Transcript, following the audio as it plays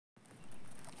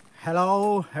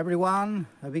Hello everyone,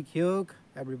 a big hug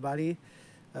everybody.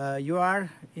 You are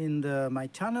in my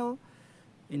channel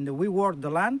in the We Work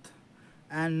the Land,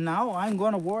 and now I'm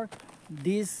gonna work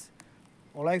this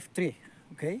olive tree.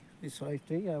 Okay, this olive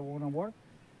tree I wanna work,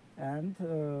 and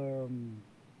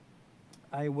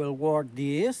I will work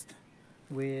this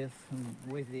with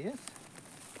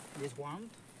this one.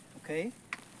 Okay,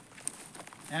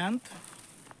 and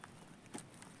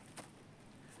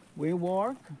we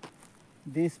work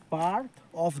this part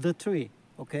of the tree.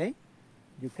 Okay,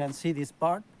 you can see this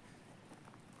part.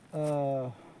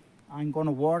 I'm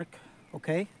gonna work.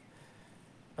 Okay,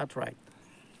 that's right.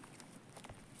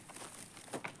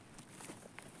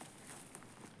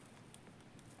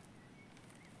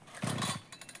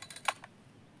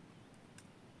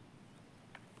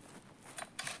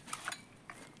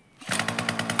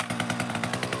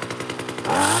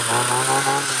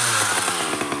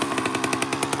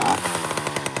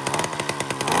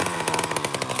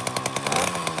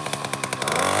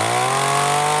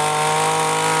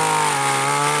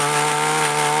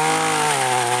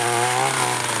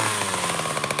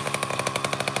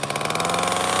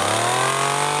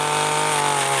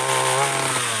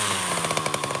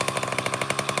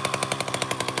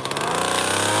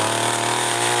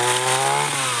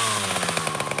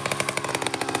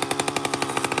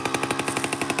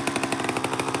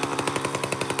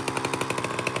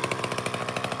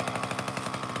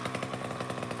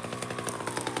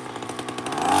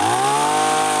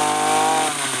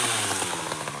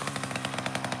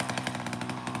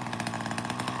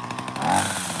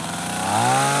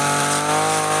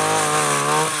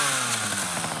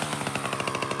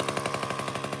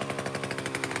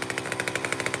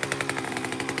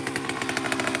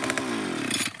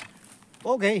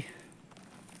 Okay,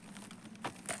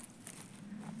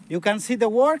 you can see the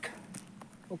work.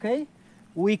 Okay,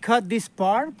 we cut this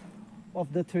part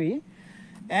of the tree,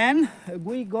 and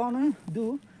we gonna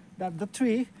do that. The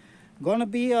tree gonna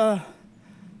be a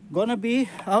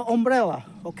umbrella.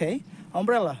 Okay,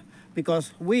 umbrella,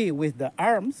 because we with the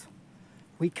arms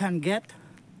we can get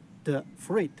the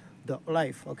fruit, the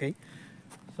life. Okay,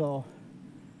 so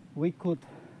we cut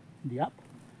the up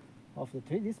of the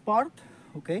tree, this part.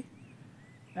 Okay,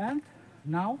 and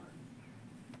now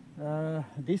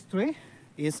this tree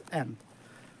is end.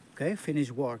 Okay, finish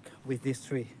work with this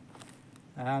tree.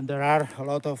 And there are a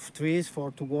lot of trees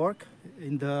for to work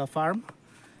in the farm.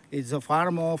 It's a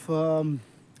farm of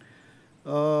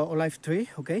olive tree.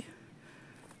 Okay,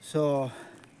 so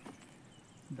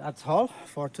that's all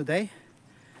for today.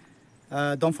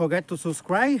 Don't forget to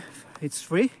subscribe, it's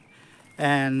free,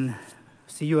 and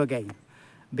see you again.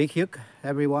 Big hug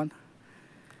everyone,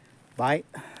 bye.